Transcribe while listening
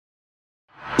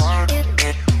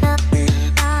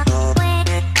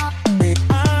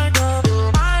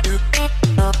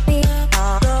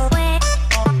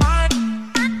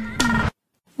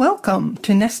Welcome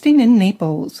to Nesting in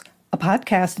Naples, a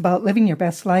podcast about living your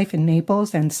best life in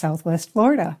Naples and Southwest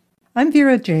Florida. I'm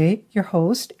Vera J., your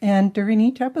host, and during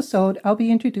each episode, I'll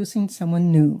be introducing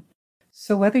someone new.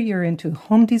 So whether you're into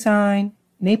home design,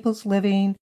 Naples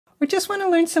living, or just want to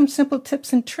learn some simple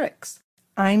tips and tricks,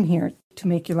 I'm here to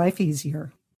make your life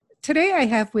easier. Today I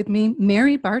have with me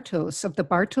Mary Bartos of the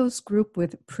Bartos Group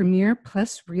with Premier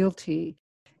Plus Realty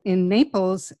in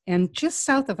Naples and just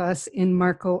south of us in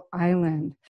Marco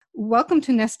Island. Welcome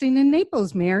to Nesting in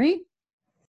Naples, Mary.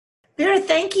 Vera,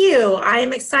 thank you. I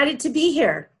am excited to be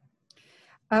here.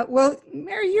 Well,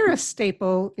 Mary, you're a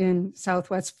staple in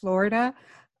Southwest Florida.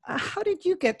 How did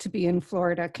you get to be in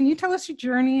Florida? Can you tell us your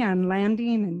journey on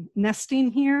landing and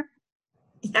nesting here?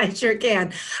 Yeah, I sure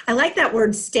can. I like that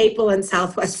word staple in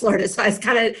Southwest Florida, so I was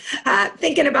kind of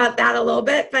thinking about that a little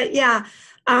bit. But yeah,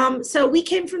 so we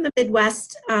came from the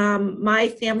Midwest. My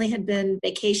family had been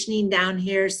vacationing down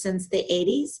here since the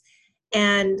 80s.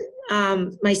 And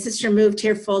my sister moved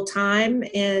here full time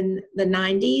in the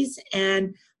 90s.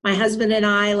 And my husband and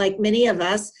I, like many of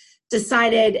us,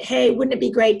 decided, hey, wouldn't it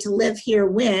be great to live here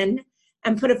when?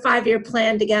 And put a 5-year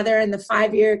plan together. And the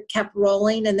 5-year kept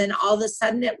rolling. And then all of a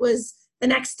sudden it was the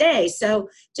next day. So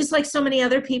just like so many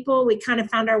other people, we kind of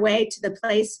found our way to the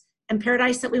place and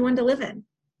paradise that we wanted to live in.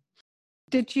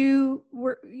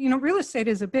 Real estate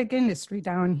is a big industry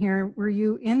down here. Were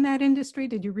you in that industry?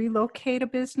 Did you relocate a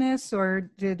business or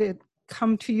did it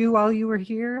come to you while you were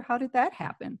here? How did that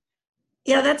happen?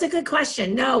 Yeah, that's a good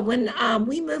question. No, when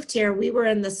we moved here, we were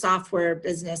in the software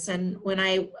business. And when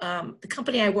the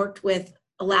company I worked with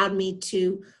allowed me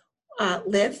to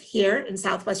live here in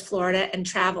Southwest Florida and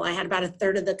travel. I had about a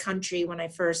third of the country when I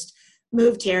first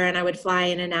moved here, and I would fly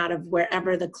in and out of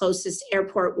wherever the closest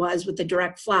airport was with a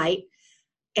direct flight,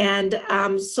 and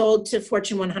sold to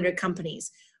Fortune 100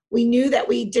 companies. We knew that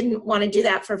we didn't want to do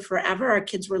that for forever. Our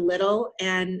kids were little,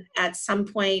 and at some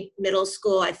point, middle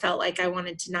school, I felt like I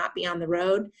wanted to not be on the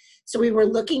road. So we were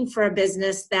looking for a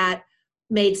business that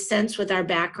made sense with our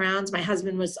backgrounds. My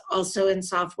husband was also in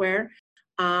software.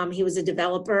 He was a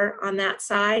developer on that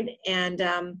side,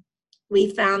 and we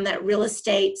found that real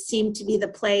estate seemed to be the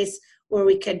place where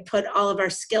we could put all of our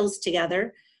skills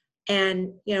together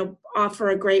and, offer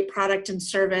a great product and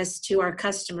service to our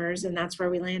customers, and that's where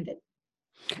we landed.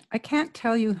 I can't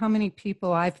tell you how many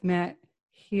people I've met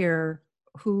here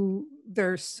who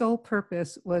their sole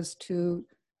purpose was to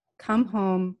come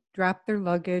home, drop their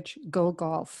luggage, go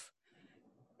golf.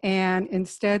 And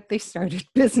instead they started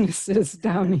businesses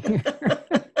down here.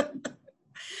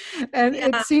 And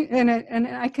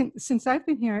Yeah. Since I've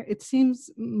been here, it seems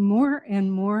more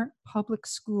and more public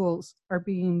schools are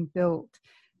being built.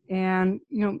 And,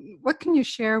 what can you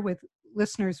share with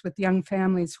listeners with young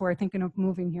families who are thinking of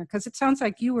moving here? Because it sounds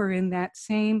like you were in that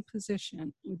same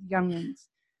position with youngins.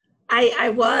 I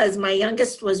was. My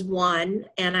youngest was 1,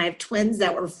 and I have twins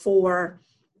that were 4.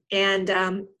 And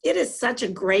it is such a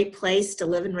great place to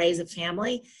live and raise a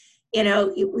family.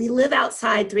 We live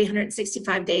outside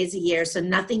 365 days a year, so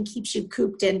nothing keeps you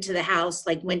cooped into the house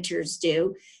like winters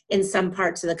do in some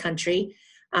parts of the country.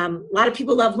 A lot of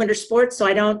people love winter sports, so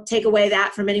I don't take away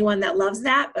that from anyone that loves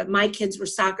that. But my kids were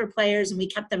soccer players, and we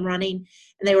kept them running,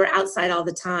 and they were outside all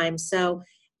the time. So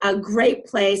a great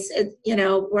place,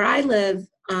 where I live,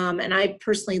 and I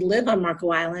personally live on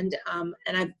Marco Island,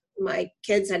 and my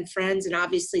kids had friends and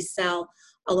obviously sell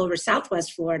all over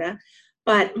Southwest Florida.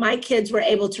 But my kids were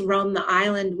able to roam the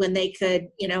island when they could,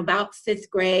 about 5th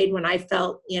grade, when I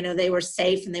felt, they were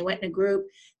safe and they went in a group.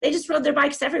 They just rode their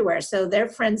bikes everywhere. So their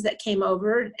friends that came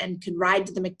over and could ride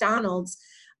to the McDonald's,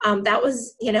 that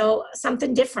was,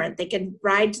 something different. They could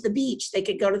ride to the beach. They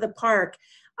could go to the park.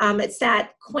 It's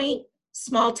that quaint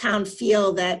small town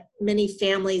feel that many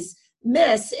families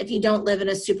miss if you don't live in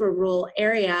a super rural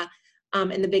area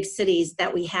in the big cities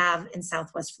that we have in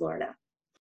Southwest Florida.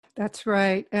 That's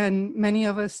right. And many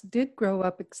of us did grow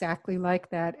up exactly like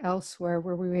that elsewhere,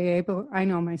 where we were able, I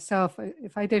know myself,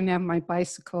 if I didn't have my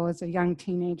bicycle as a young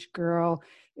teenage girl,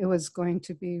 it was going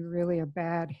to be really a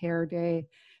bad hair day.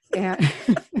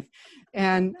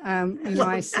 And,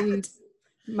 I see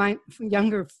my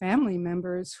younger family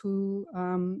members who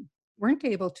weren't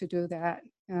able to do that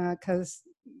because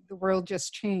the world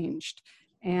just changed.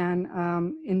 And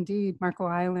indeed, Marco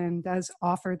Island does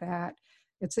offer that.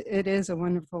 It is a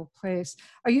wonderful place.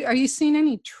 Are you seeing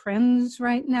any trends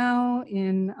right now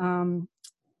in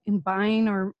buying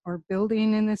or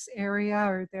building in this area?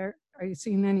 Are you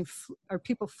seeing any? Are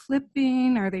people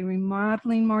flipping? Are they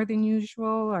remodeling more than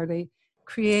usual? Are they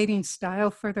creating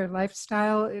style for their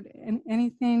lifestyle?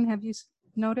 Anything have you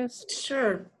noticed?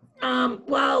 Sure.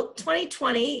 Well,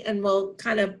 2020, and we'll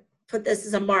kind of put this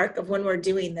as a mark of when we're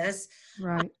doing this.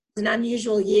 Right. It's an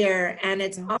unusual year, and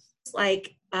it's Yes. almost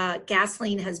like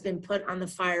gasoline has been put on the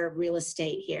fire of real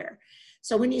estate here.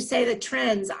 So when you say the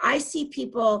trends, I see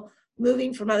people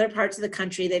moving from other parts of the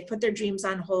country. They've put their dreams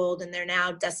on hold and they're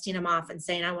now dusting them off and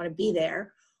saying, I want to be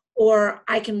there, or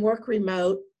I can work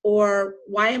remote, or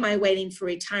why am I waiting for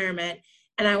retirement?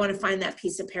 And I want to find that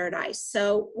piece of paradise.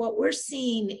 So what we're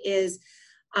seeing is,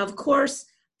 of course,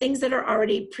 things that are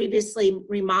already previously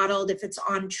remodeled, if it's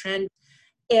on trend.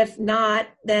 If not,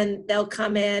 then they'll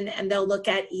come in and they'll look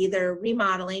at either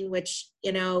remodeling, which,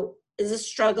 you know, is a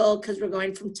struggle because we're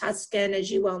going from Tuscan, as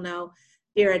you well know,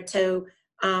 Vera, to,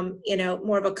 you know,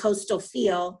 more of a coastal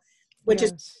feel, which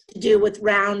Yes. is to do with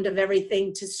round of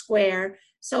everything to square.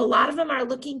 So a lot of them are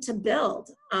looking to build.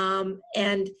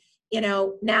 And, you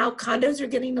know, now condos are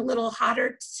getting a little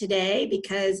hotter today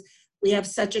because we have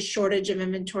such a shortage of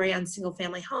inventory on single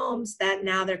family homes that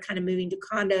now they're kind of moving to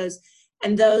condos.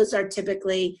 And those are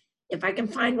typically, if I can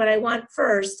find what I want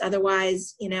first,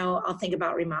 otherwise, you know, I'll think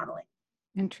about remodeling.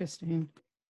 Interesting.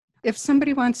 If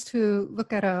somebody wants to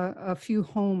look at a few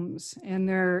homes and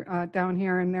they're down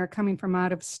here and they're coming from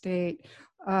out of state,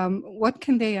 what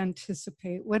can they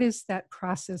anticipate? What is that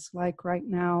process like right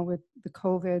now with the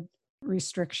COVID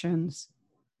restrictions?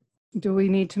 Do we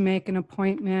need to make an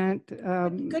appointment?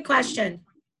 Good question.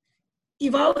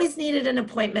 You've always needed an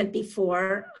appointment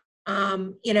before,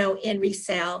 you know, in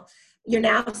resale. You're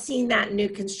now seeing that in new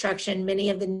construction.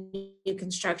 Many of the new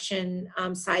construction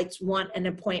sites want an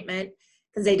appointment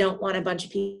because they don't want a bunch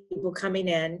of people coming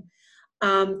in.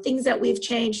 Things that we've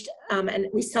changed, and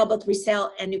we sell both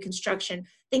resale and new construction.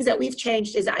 Things that we've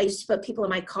changed is I used to put people in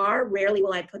my car. Rarely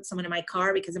will I put someone in my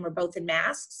car because then we're both in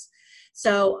masks.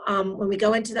 So when we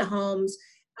go into the homes,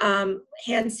 hand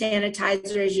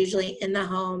sanitizer is usually in the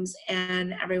homes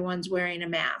and everyone's wearing a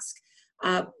mask.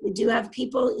 We do have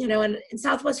people, you know, in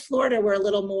Southwest Florida, we're a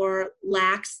little more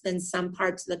lax than some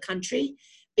parts of the country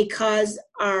because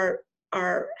our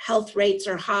health rates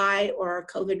are high or our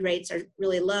COVID rates are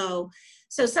really low.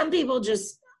 So some people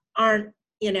just aren't,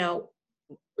 you know,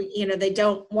 they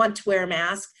don't want to wear a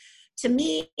mask. To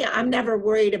me, I'm never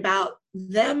worried about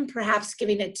them perhaps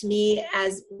giving it to me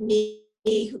as me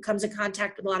who comes in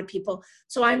contact with a lot of people.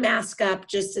 So I mask up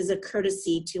just as a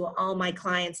courtesy to all my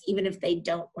clients, even if they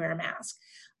don't wear a mask.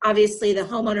 Obviously, the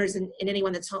homeowners and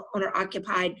anyone that's owner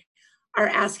occupied are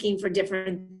asking for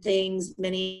different things.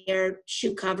 Many are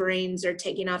shoe coverings or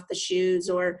taking off the shoes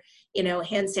or, you know,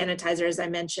 hand sanitizer, as I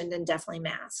mentioned, and definitely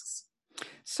masks.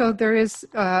 So there is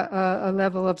a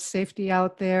level of safety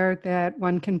out there that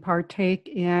one can partake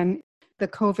in. The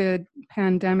COVID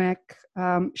pandemic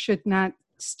should not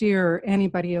steer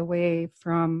anybody away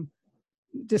from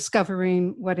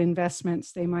discovering what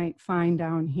investments they might find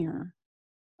down here.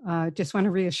 Just want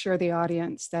to reassure the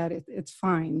audience that it's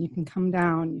fine. You can come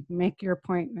down, you can make your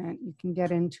appointment, you can get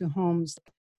into homes.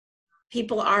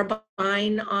 People are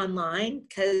buying online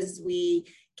because we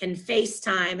can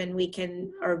FaceTime and we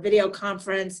can, or video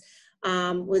conference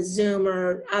with Zoom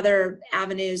or other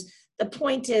avenues. The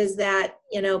point is that,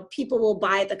 you know, people will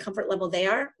buy at the comfort level they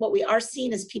are. What we are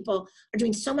seeing is people are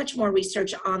doing so much more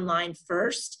research online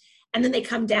first, and then they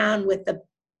come down with the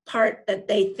part that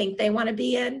they think they want to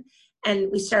be in,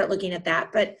 and we start looking at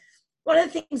that. But one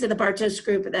of the things that the Bartos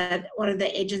Group that one of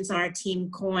the agents on our team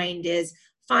coined is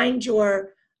find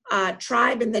your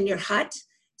tribe and then your hut.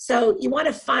 So you want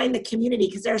to find the community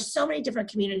because there are so many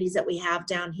different communities that we have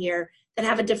down here that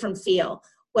have a different feel,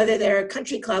 whether they're a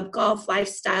country club, golf,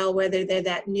 lifestyle, whether they're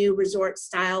that new resort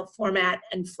style format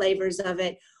and flavors of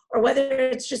it, or whether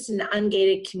it's just an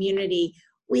ungated community.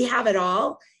 We have it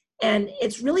all. And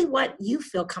it's really what you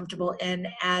feel comfortable in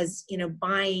as, you know,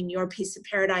 buying your piece of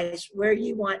paradise, where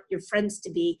you want your friends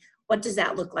to be. What does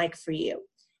that look like for you?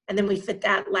 And then we fit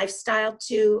that lifestyle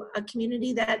to a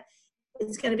community that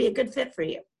is going to be a good fit for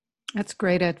you. That's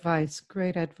great advice.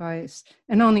 Great advice.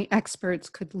 And only experts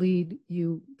could lead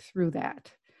you through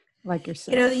that, like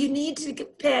yourself. You know, you need to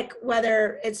pick,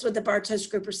 whether it's with the Bartos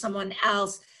Group or someone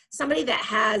else, somebody that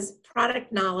has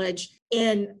product knowledge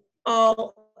in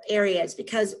all areas,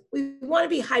 because we want to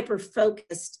be hyper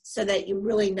focused so that you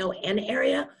really know an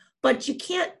area, but you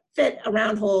can't fit a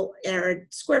round hole or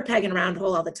square peg in a round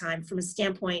hole all the time from a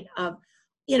standpoint of,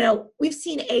 you know, we've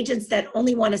seen agents that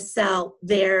only want to sell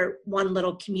their one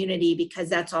little community because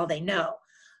that's all they know.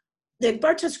 The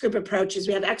Bartos Group approach is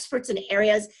we have experts in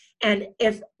areas, and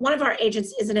if one of our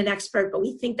agents isn't an expert, but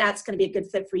we think that's going to be a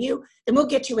good fit for you, then we'll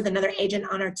get you with another agent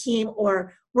on our team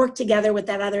or work together with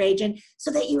that other agent so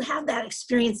that you have that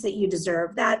experience that you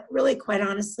deserve. That really, quite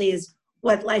honestly, is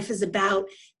what life is about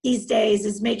these days,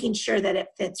 is making sure that it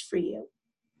fits for you.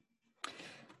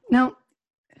 Now,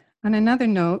 on another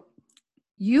note,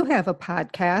 you have a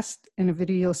podcast and a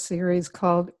video series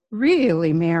called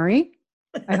Really, Mary?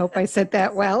 I hope I said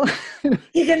that well.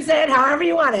 You can say it however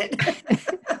you want it.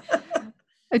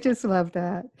 I just love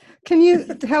that. Can you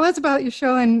tell us about your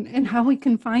show and how we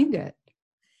can find it?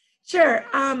 Sure.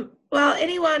 Well,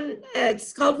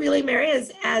 it's called Really Mary,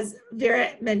 as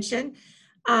Vera mentioned.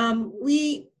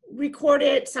 We record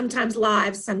it sometimes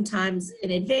live, sometimes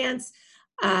in advance,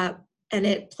 and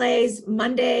it plays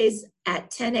Mondays at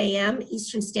 10 a.m.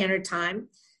 Eastern Standard Time.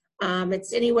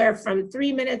 It's anywhere from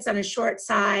 3 minutes on a short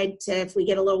side to, if we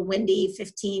get a little windy,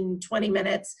 15, 20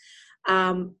 minutes.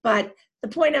 But the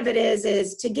point of it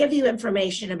is to give you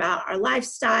information about our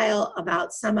lifestyle,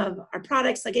 about some of our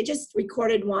products. Like I just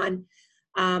recorded one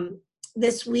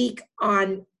this week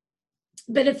on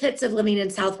benefits of living in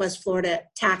Southwest Florida,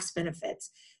 tax benefits.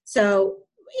 So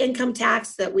income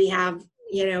tax that we have,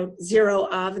 zero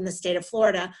of in the state of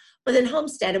Florida, but then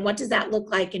homestead, and what does that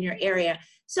look like in your area?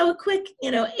 So a quick,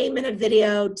 8-minute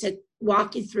video to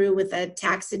walk you through with a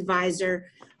tax advisor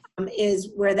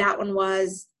is where that one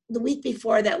was. The week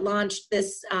before that launched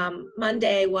this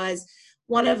Monday was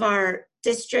one of our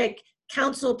district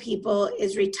council people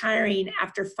is retiring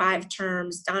after 5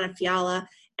 terms, Donna Fiala,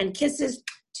 and kisses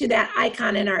to that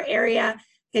icon in our area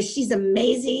because she's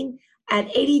amazing. At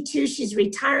 82, she's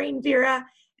retiring, Vera,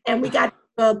 and we got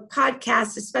a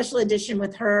podcast, a special edition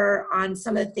with her on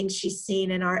some of the things she's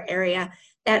seen in our area.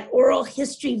 That oral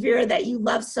history, Vera, that you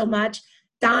love so much,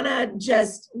 Donna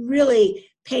just really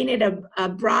painted a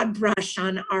broad brush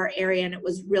on our area, and it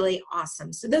was really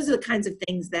awesome. So those are the kinds of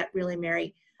things that Really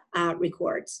Mary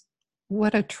records.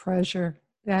 What a treasure.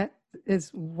 That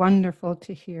is wonderful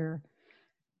to hear.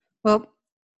 Well,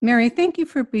 Mary, thank you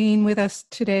for being with us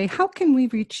today. How can we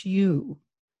reach you?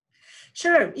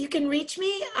 Sure. You can reach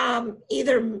me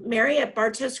either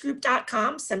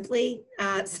mary@bartosgroup.com,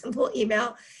 simple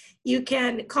email. You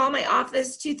can call my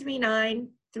office,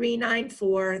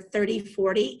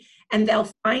 239-394-3040, and they'll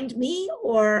find me,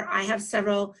 or I have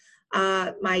several,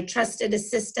 my trusted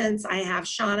assistants. I have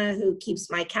Shauna who keeps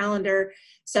my calendar.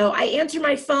 So I answer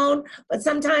my phone, but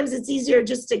sometimes it's easier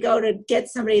just to go to get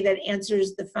somebody that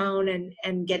answers the phone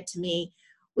and get to me.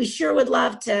 We sure would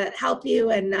love to help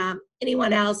you, and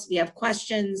anyone else, if you have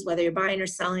questions, whether you're buying or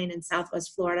selling in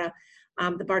Southwest Florida,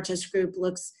 the Bartos Group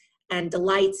looks and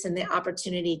delights in the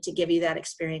opportunity to give you that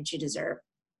experience you deserve.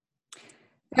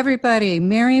 Everybody,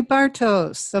 Mary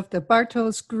Bartos of the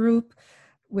Bartos Group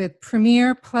with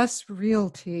Premier Plus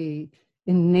Realty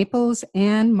in Naples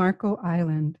and Marco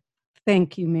Island.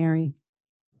 Thank you, Mary.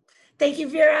 Thank you,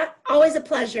 Vera. Always a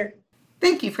pleasure.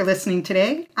 Thank you for listening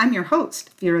today. I'm your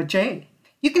host, Vera J.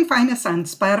 You can find us on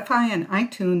Spotify and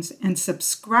iTunes and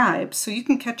subscribe so you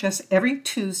can catch us every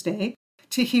Tuesday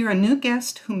to hear a new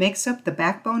guest who makes up the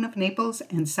backbone of Naples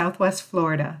and Southwest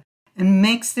Florida and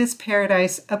makes this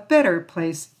paradise a better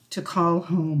place to call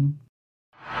home.